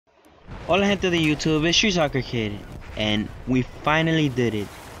Hola gente de YouTube, it's Street Soccer Kid, and we finally did it.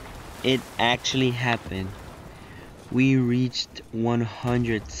 It actually happened. We reached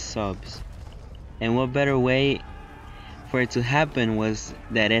 100 subs. And what better way for it to happen was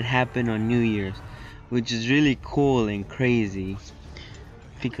that it happened on New Year's, which is really cool and crazy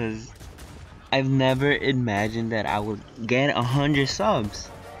because I've never imagined that I would get 100 subs.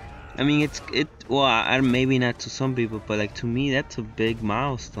 I mean, maybe not to some people, but like to me, that's a big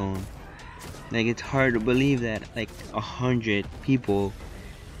milestone. Like, it's hard to believe that like 100 people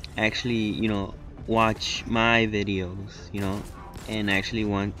actually, watch my videos, and actually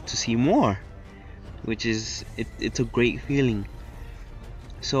want to see more, which is it's a great feeling.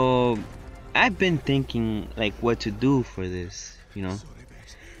 So I've been thinking like what to do for this,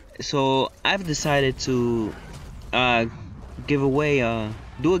 so I've decided to uh give away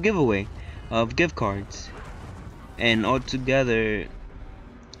do a giveaway of gift cards, and altogether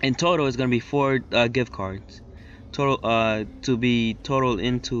in total it's gonna be 4 gift cards total, to be totaled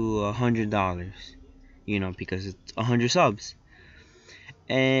into $100, because it's 100 subs.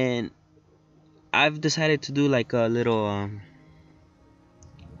 And I've decided to do like a little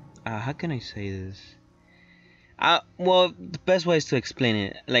how can I say this? Well, the best way is to explain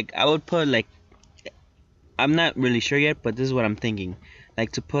it. Like, I would put, like, I'm not really sure yet, but this is what I'm thinking.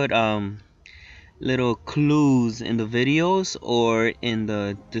 Like, to put little clues in the videos or in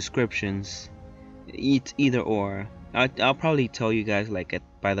the descriptions. Either or. I'll probably tell you guys like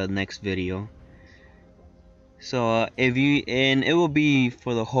by the next video. So and it will be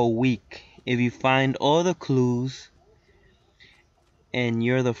for the whole week. If you find all the clues and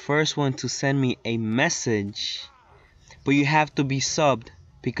you're the first one to send me a message, but you have to be subbed,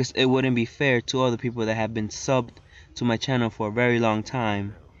 because it wouldn't be fair to other people that have been subbed to my channel for a very long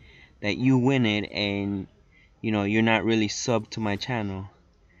time that you win it and you're not really subbed to my channel.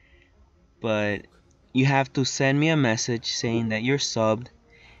 But you have to send me a message saying that you're subbed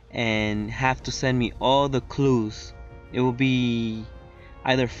and have to send me all the clues. It will be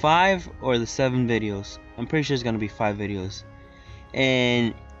either 5 or the 7 videos. I'm pretty sure it's gonna be 5 videos,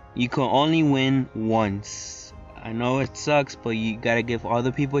 and you can only win once. I know it sucks, but you gotta give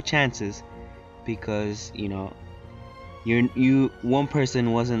other people chances, because one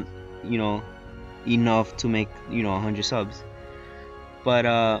person wasn't enough to make 100 subs. But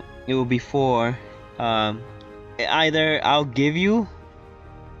it will be 4. Either I'll give you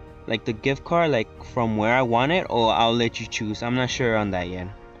like the gift card like from where I want it, or I'll let you choose. I'm not sure on that yet,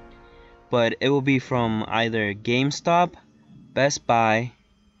 but it will be from either GameStop, Best Buy,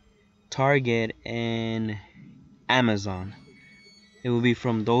 Target, and Amazon. It will be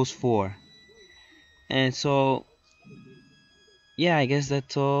from those 4. And so yeah, I guess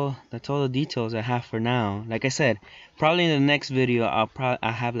that's all the details I have for now. Like I said, probably in the next video I'll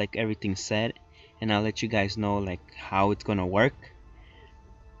have like everything set, and I'll let you guys know like how it's gonna work.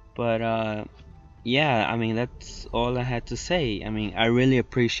 But yeah, I mean, that's all I had to say. I mean, I really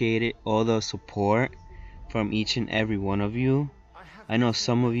appreciate it, all the support from each and every one of you. I know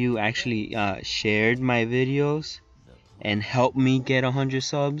some of you actually shared my videos and helped me get 100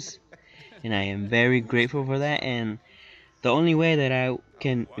 subs, and I am very grateful for that. And the only way that I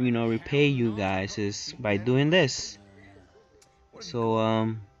can repay you guys is by doing this.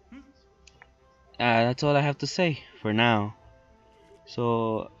 So that's all I have to say for now.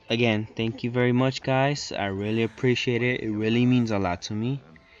 So again, thank you very much, guys. I really appreciate it. It really means a lot to me,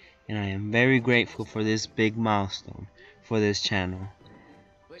 and I am very grateful for this big milestone for this channel.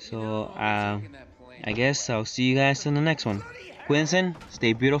 So I guess I'll see you guys in the next one. Quincy,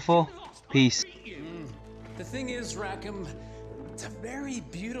 stay beautiful. Peace. The thing is, Rackham, it's a very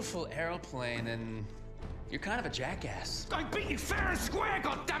beautiful aeroplane, and you're kind of a jackass. I beat you fair and square,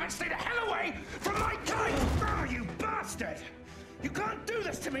 goddammit! Stay the hell away from my kite! Oh, you bastard! You can't do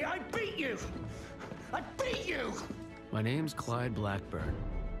this to me! I beat you! I beat you! My name's Clyde Blackburn.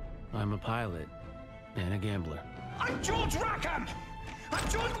 I'm a pilot and a gambler. I'm George Rackham! I'm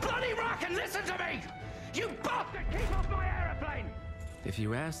George bloody Rackham! Listen to me! You bastard! Keep off my aeroplane! If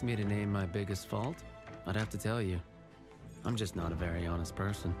you asked me to name my biggest fault, I'd have to tell you. I'm just not a very honest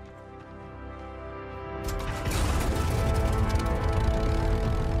person.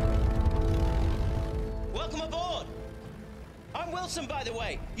 Welcome aboard! I'm Wilson, by the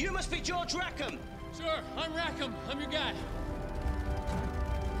way. You must be George Rackham. Sure, I'm Rackham. I'm your guy.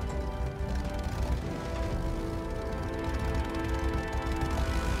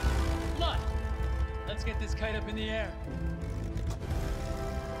 Come on. Let's get this kite up in the air.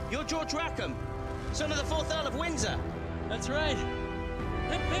 You're George Rackham, son of the 4th Earl of Windsor. That's right.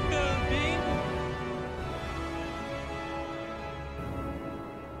 Hip hip go, Bean.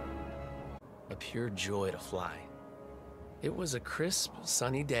 a pure joy to fly. It was a crisp,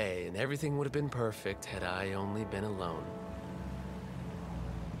 sunny day, and everything would have been perfect had I only been alone.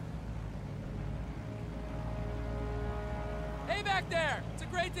 Hey back there! It's a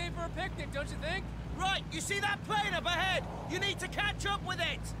great day for a picnic, don't you think? Right, you see that plane up ahead? You need to catch up with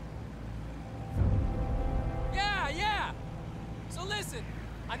it! Yeah! So listen,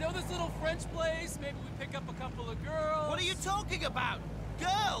 I know this little French place, maybe we pick up a couple of girls... What are you talking about?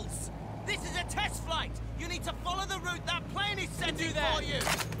 Girls! This is a test flight! You need to follow the route that plane is setting for you!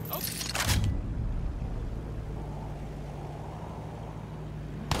 Okay.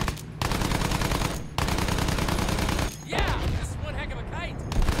 Yeah! This is one heck of a kite!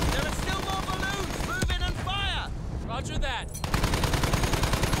 There are still more balloons! Move in and fire! Roger that.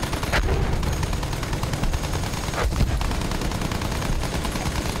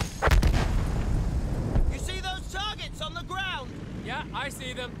 You see those targets on the ground? Yeah, I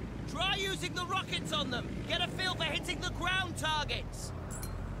see them. Try using the rockets on them. Get a feel for hitting the ground targets.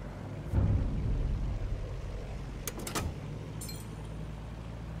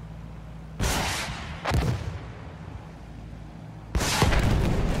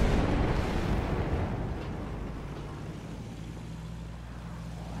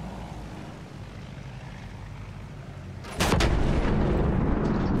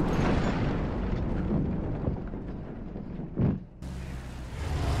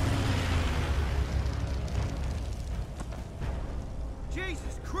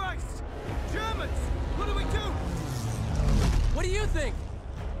 Jesus Christ! Germans! What do we do? What do you think?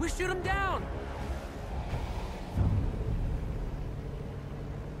 We shoot them down.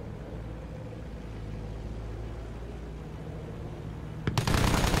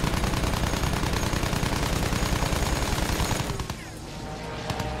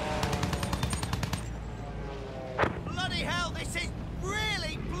 Bloody hell, this is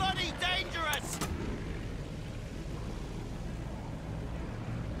really bloody dangerous!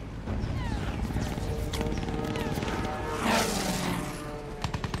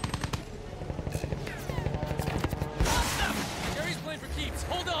 Jerry's playing for keeps.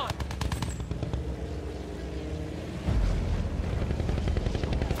 Hold on.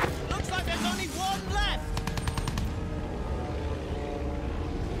 Looks like there's only one left!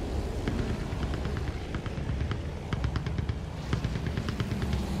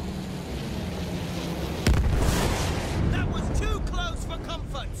 That was too close for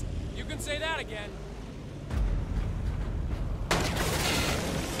comfort! You can say that again.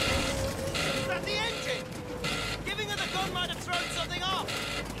 Is that the engine? Giving her the gun might have thrown something off.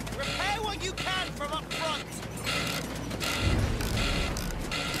 Repair what you can from up front.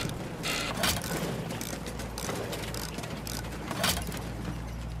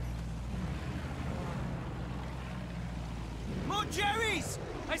 More Jerry's!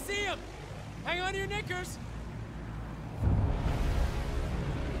 I see him. Hang on to your knickers.